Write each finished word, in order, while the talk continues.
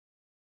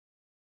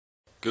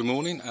Good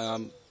morning.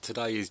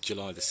 Today is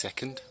July the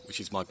 2nd, which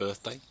is my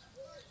birthday.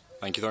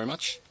 Thank you very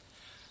much.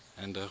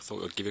 And I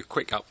thought I'd give you a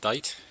quick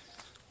update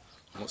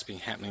on what's been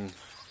happening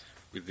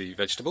with the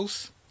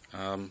vegetables.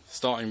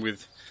 Starting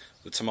with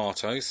the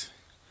tomatoes,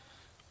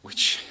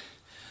 which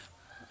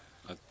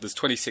there's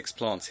 26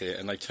 plants here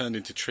and they turned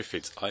into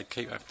triffids. I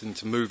keep having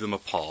to move them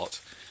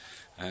apart,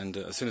 and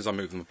as soon as I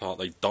move them apart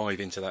they dive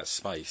into that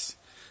space,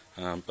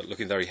 but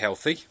looking very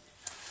healthy.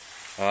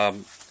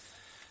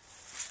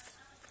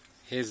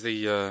 Here's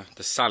the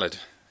salad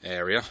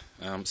area.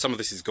 Some of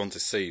this has gone to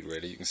seed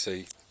really. You can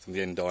see some of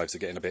the endives are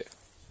getting a bit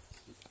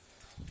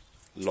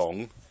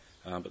long,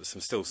 but there's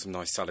still some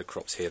nice salad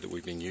crops here that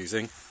we've been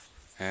using.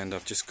 And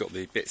I've just got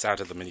the bits out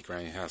of the mini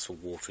greenhouse for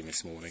watering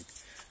this morning.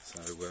 So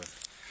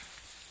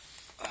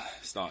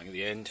starting at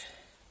the end,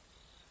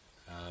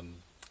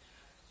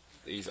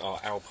 these are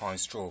alpine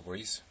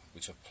strawberries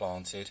which I've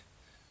planted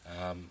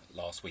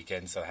last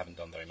weekend, so I haven't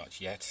done very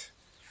much yet.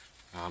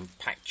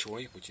 Pak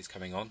choy, which is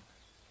coming on.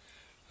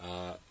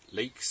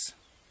 Leeks,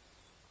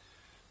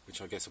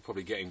 which I guess are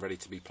probably getting ready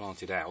to be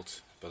planted out,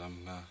 but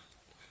I'm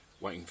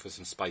waiting for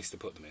some space to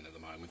put them in at the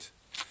moment.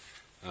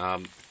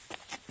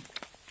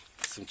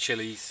 Some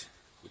chilies,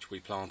 which we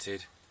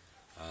planted.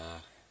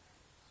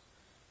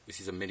 This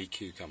is a mini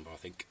cucumber, I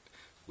think,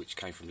 which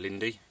came from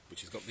Lindy,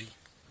 which has got the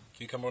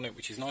cucumber on it,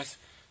 which is nice.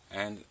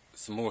 And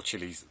some more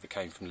chilies that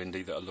came from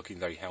Lindy that are looking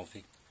very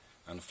healthy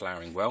and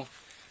flowering well.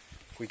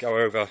 If we go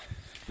over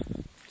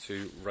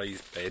to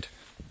raised bed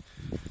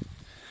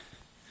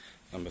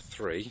number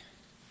 3,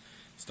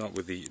 start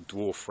with the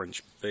dwarf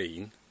French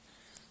bean,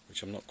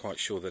 which I'm not quite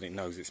sure that it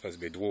knows it's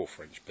supposed to be a dwarf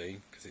French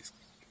bean because it's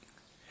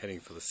heading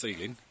for the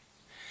ceiling.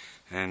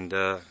 And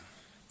there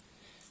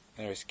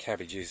is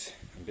cabbages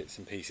and bits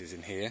and pieces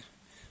in here.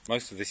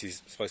 Most of this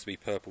is supposed to be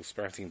purple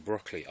sprouting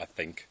broccoli, I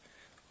think.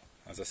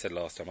 As I said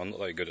last time, I'm not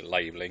very good at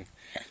labelling,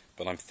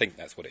 but I think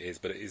that's what it is,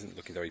 but it isn't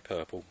looking very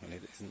purple and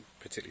it isn't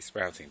particularly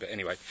sprouting. But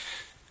anyway,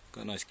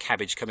 got a nice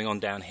cabbage coming on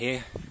down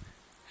here,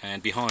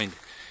 and behind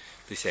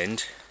this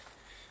end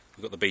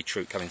we've got the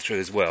beetroot coming through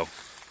as well,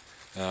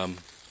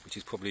 which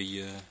is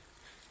probably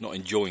not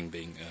enjoying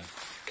being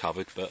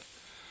covered, but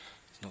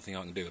there's nothing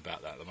I can do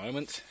about that at the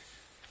moment.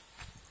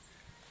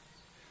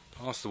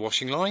 Past the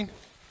washing line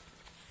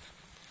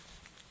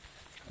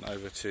and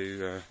over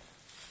to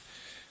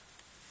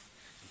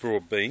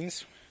broad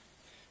beans,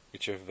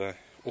 which have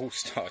all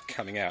started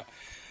coming out.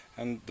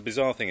 And the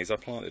bizarre thing is I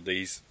planted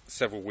these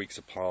several weeks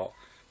apart,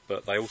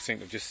 but they all seem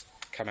to have just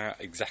come out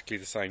exactly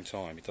the same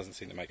time. It doesn't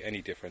seem to make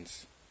any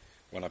difference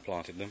when I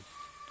planted them.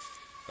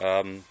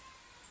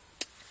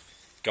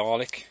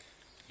 Garlic,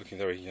 looking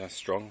very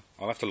strong.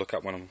 I'll have to look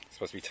up when I'm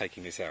supposed to be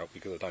taking this out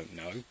because I don't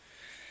know.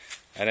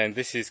 And then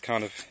this is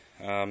kind of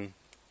the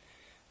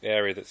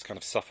area that's kind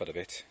of suffered a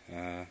bit.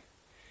 We're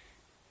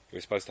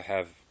supposed to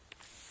have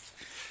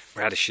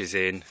radishes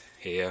in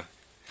here,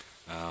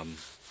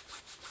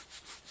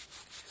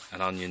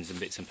 and onions and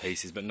bits and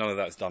pieces, but none of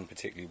that's done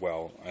particularly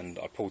well, and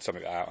I pulled some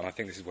of it out, and I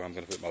think this is where I'm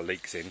going to put my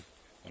leeks in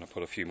when I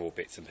put a few more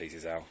bits and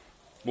pieces out.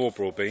 More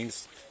broad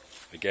beans,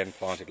 again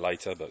planted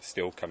later but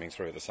still coming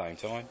through at the same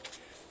time.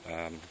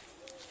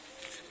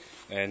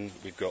 Then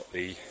we've got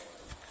the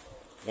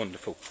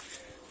wonderful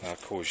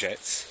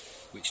courgettes,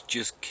 which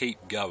just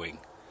keep going.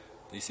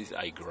 This is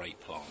a great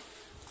plant.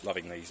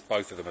 Loving these.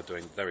 Both of them are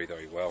doing very,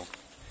 very well.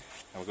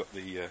 And we've got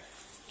the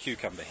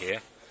cucumber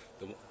here.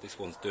 This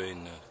one's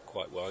doing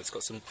quite well. It's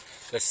got some,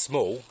 they're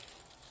small,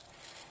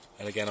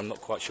 and again I'm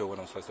not quite sure when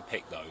I'm supposed to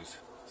pick those,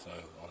 so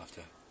I'll have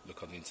to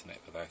look on the internet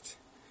for that.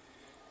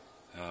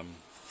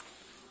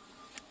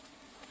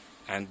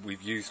 And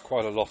we've used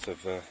quite a lot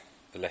of the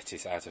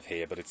lettuce out of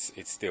here, but it's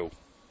still,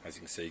 as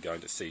you can see,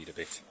 going to seed a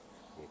bit,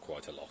 or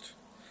quite a lot.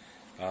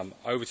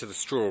 Over to the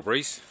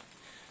strawberries,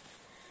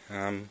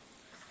 and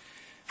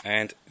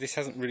this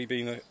hasn't really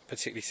been a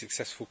particularly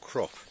successful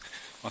crop.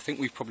 I think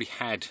we've probably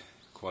had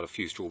quite a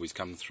few strawberries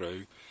come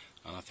through,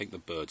 and I think the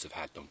birds have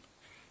had them,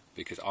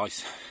 because I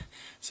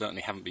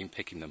certainly haven't been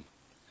picking them,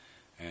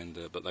 and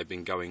but they've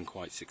been going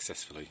quite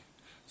successfully.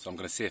 So I'm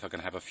going to see if I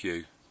can have a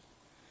few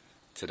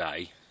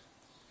today,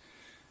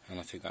 and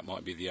I think that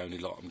might be the only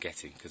lot I'm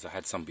getting, because I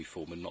had some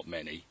before but not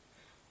many,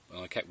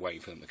 and I kept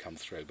waiting for them to come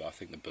through, but I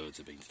think the birds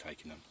have been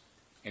taking them.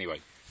 Anyway,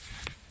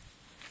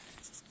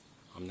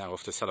 I'm now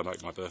off to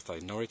celebrate my birthday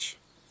in Norwich.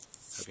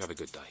 Hope you have a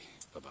good day.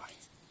 Bye bye.